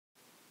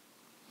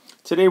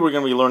Today we're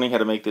going to be learning how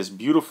to make this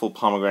beautiful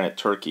pomegranate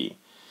turkey.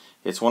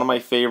 It's one of my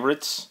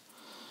favorites.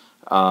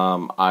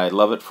 I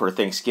love it for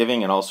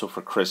Thanksgiving and also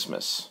for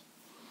Christmas.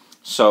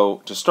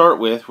 So to start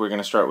with, we're going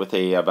to start with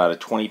about a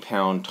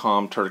 20-pound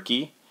tom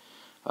turkey,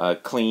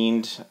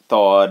 cleaned,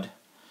 thawed.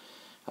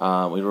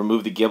 We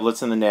remove the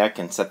giblets and the neck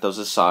and set those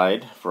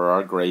aside for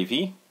our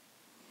gravy.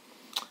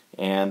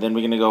 And then we're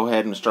going to go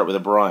ahead and start with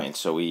a brine.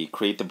 So we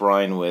create the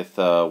brine with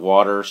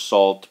water,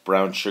 salt,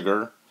 brown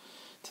sugar.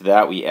 To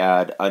that we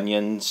add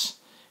onions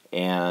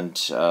and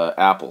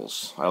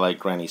apples. I like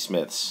Granny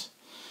Smith's.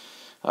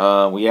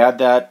 We add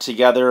that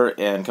together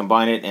and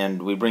combine it,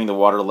 and we bring the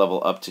water level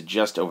up to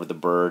just over the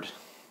bird.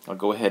 I'll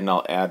go ahead and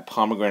I'll add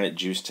pomegranate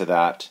juice to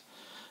that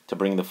to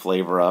bring the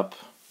flavor up.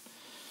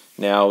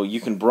 Now you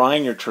can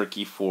brine your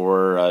turkey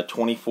for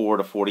 24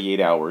 to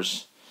 48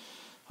 hours.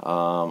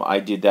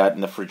 I did that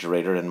in the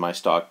refrigerator in my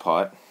stock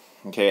pot.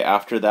 Okay,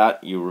 after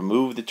that you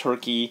remove the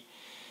turkey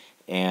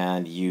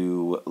and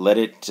you let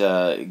it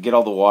get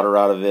all the water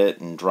out of it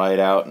and dry it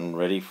out and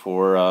ready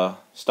for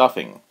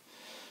stuffing.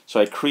 So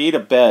I create a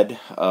bed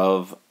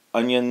of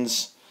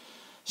onions,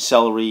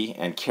 celery,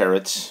 and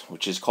carrots,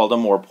 which is called a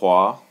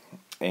morpois,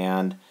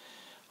 and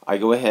I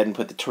go ahead and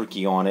put the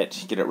turkey on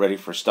it, get it ready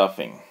for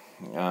stuffing.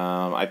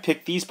 I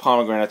pick these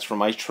pomegranates from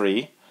my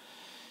tree,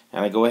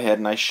 and I go ahead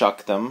and I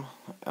shuck them.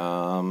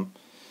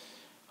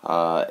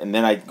 And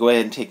then I go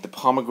ahead and take the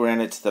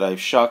pomegranates that I've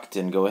shucked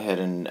and go ahead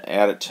and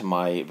add it to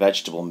my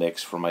vegetable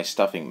mix for my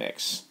stuffing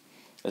mix.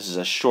 This is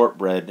a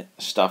shortbread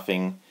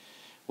stuffing,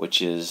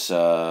 which is,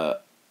 or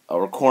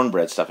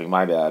cornbread stuffing,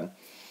 my bad.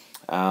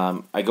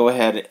 I go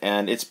ahead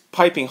and it's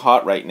piping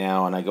hot right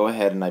now, and I go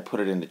ahead and I put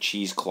it in the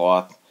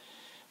cheesecloth.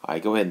 I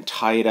go ahead and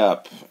tie it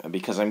up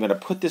because I'm going to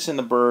put this in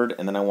the bird,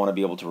 and then I want to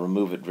be able to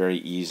remove it very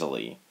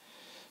easily.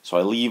 So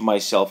I leave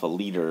myself a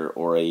leader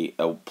or a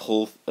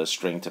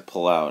string to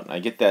pull out. And I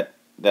get that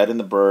in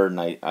the bird, and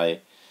I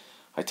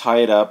tie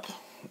it up,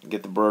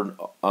 get the bird.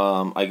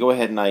 I go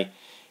ahead and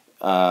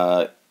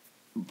I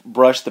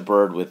brush the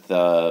bird with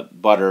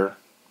butter,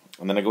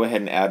 and then I go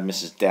ahead and add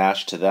Mrs.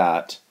 Dash to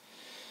that.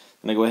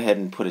 Then I go ahead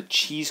and put a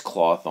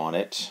cheesecloth on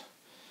it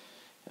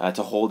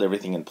to hold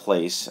everything in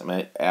place. I'm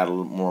going to add a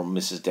little more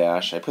Mrs.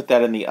 Dash. I put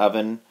that in the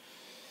oven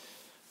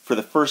for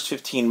the first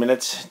 15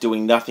 minutes,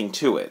 doing nothing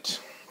to it.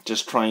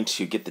 Just trying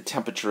to get the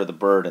temperature of the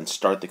bird and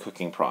start the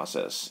cooking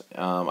process.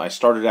 I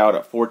started out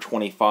at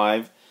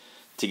 425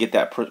 to get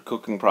that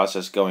cooking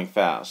process going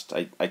fast.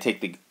 I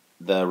take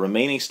the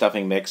remaining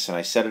stuffing mix and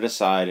I set it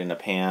aside in a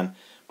pan,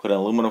 put an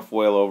aluminum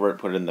foil over it,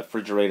 put it in the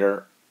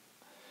refrigerator.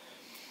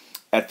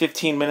 At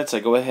 15 minutes I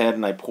go ahead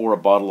and I pour a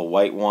bottle of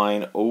white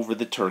wine over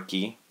the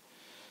turkey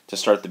to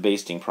start the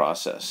basting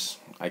process.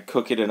 I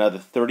cook it another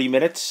 30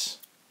 minutes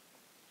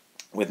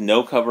with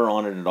no cover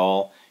on it at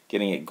all,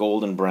 getting it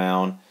golden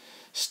brown.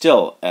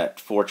 Still at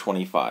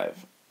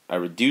 425. I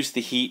reduce the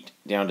heat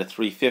down to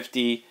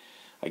 350.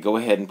 I go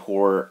ahead and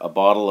pour a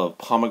bottle of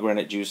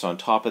pomegranate juice on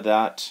top of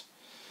that.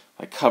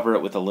 I cover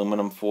it with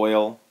aluminum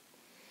foil.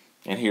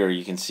 And here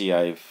you can see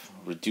I've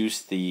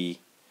reduced the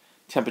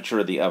temperature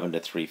of the oven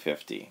to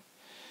 350.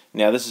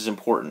 Now this is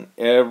important.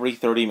 Every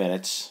 30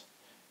 minutes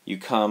you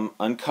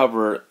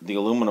uncover the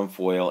aluminum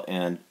foil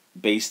and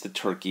baste the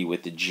turkey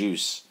with the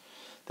juice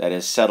that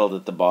is settled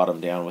at the bottom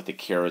down with the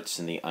carrots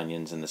and the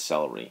onions and the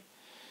celery.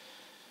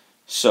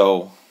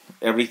 So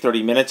every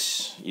 30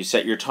 minutes you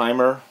set your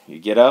timer, you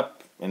get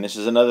up, and this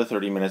is another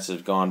 30 minutes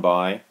have gone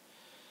by,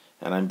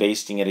 and I'm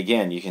basting it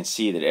again. You can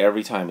see that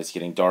every time it's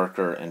getting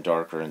darker and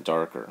darker and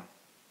darker.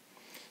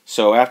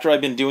 So after I've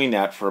been doing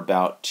that for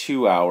about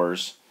 2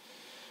 hours,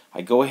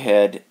 I go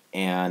ahead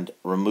and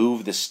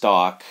remove the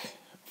stock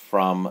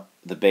from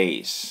the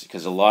base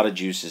because a lot of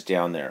juice is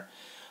down there.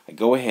 I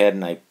go ahead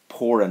and I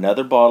pour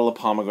another bottle of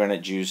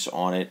pomegranate juice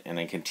on it, and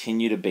I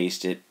continue to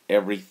baste it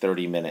every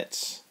 30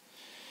 minutes.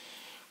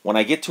 When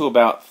I get to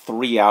about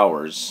 3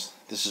 hours,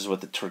 this is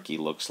what the turkey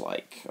looks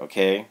like,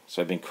 okay?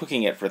 So I've been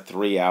cooking it for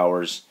 3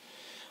 hours.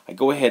 I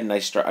go ahead and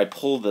I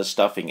pull the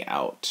stuffing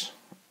out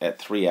at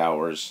 3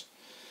 hours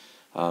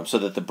so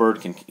that the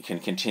bird can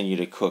continue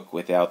to cook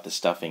without the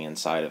stuffing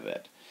inside of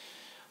it.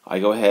 I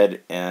go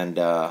ahead and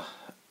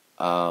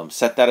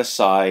set that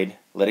aside,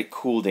 let it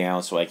cool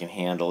down so I can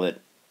handle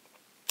it.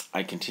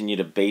 I continue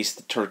to baste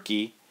the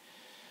turkey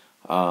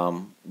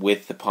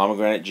with the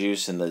pomegranate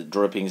juice and the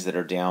drippings that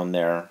are down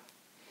there.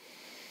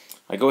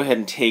 I go ahead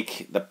and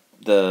take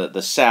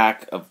the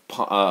sack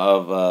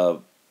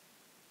of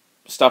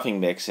stuffing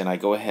mix, and I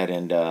go ahead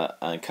and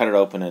cut it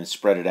open and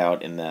spread it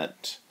out in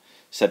that.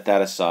 Set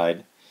that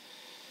aside,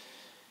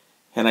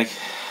 and I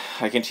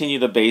continue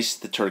to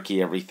baste the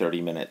turkey every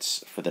 30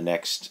 minutes for the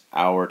next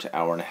hour to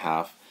hour and a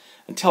half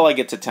until I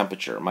get to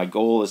temperature. My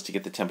goal is to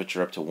get the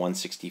temperature up to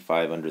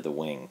 165 under the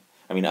wing.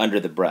 I mean under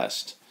the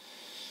breast.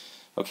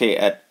 Okay,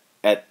 at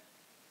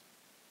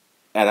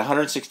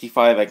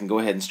 165, I can go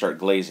ahead and start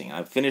glazing.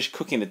 I've finished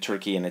cooking the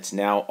turkey, and it's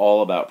now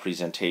all about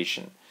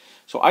presentation.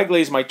 So I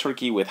glaze my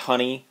turkey with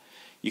honey.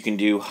 You can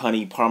do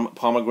honey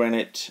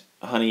pomegranate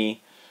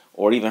honey,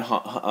 or even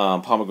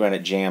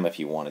pomegranate jam if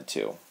you wanted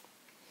to.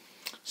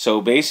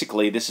 So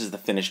basically, this is the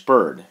finished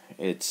bird.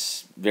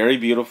 It's very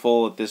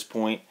beautiful at this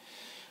point.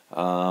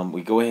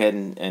 We go ahead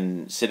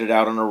and sit it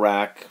out on a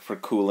rack for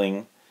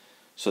cooling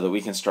so that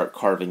we can start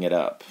carving it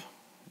up.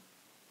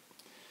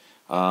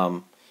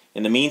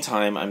 In the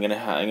meantime, I'm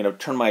gonna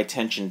turn my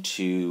attention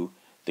to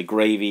the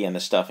gravy and the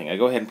stuffing. I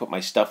go ahead and put my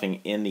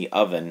stuffing in the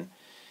oven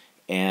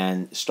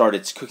and start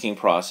its cooking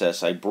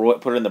process. I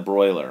put it in the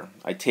broiler.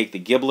 I take the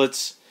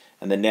giblets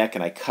and the neck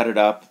and I cut it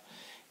up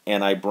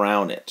and I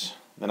brown it.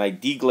 Then I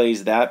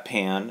deglaze that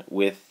pan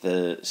with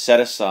the set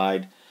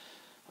aside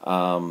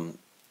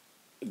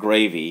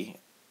gravy,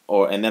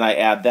 and then I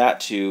add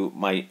that to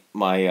my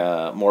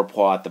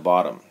morpois at the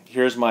bottom.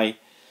 Here's my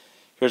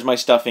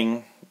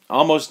stuffing,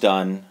 almost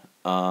done.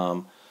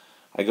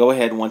 I go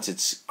ahead once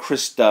it's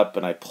crisped up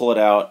and I pull it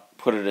out,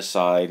 put it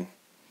aside.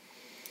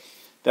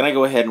 Then I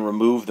go ahead and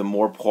remove the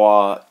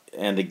morpois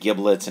and the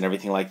giblets and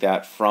everything like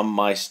that from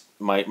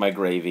my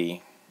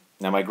gravy.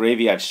 Now my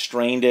gravy, I've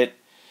strained it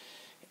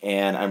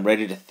and I'm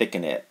ready to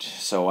thicken it.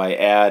 So I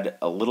add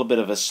a little bit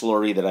of a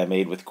slurry that I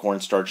made with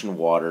cornstarch and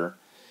water,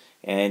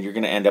 and you're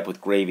going to end up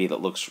with gravy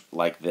that looks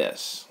like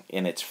this.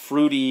 And it's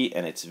fruity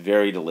and it's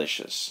very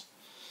delicious.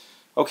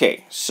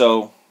 Okay,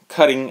 so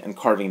cutting and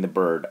carving the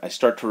bird. I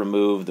start to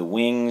remove the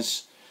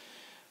wings,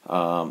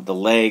 the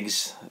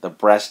legs, the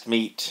breast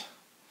meat.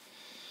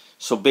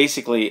 So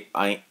basically,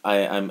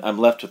 I'm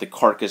left with the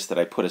carcass that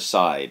I put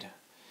aside.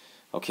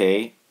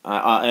 Okay,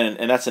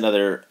 and that's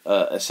another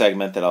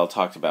segment that I'll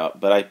talk about.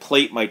 But I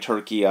plate my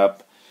turkey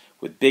up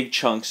with big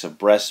chunks of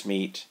breast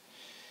meat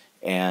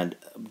and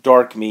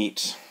dark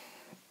meat.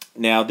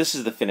 Now this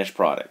is the finished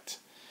product.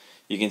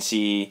 You can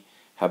see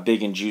how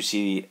big and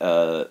juicy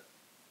the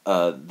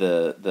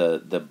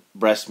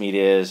breast meat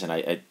is, and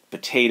I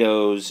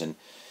potatoes and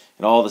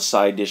all the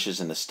side dishes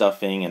and the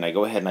stuffing, and I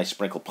go ahead and I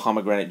sprinkle fresh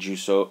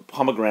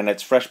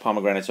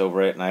pomegranates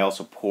over it, and I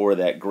also pour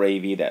that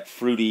gravy, that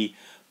fruity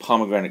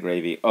pomegranate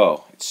gravy.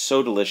 Oh, it's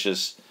so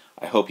delicious.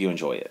 I hope you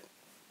enjoy it.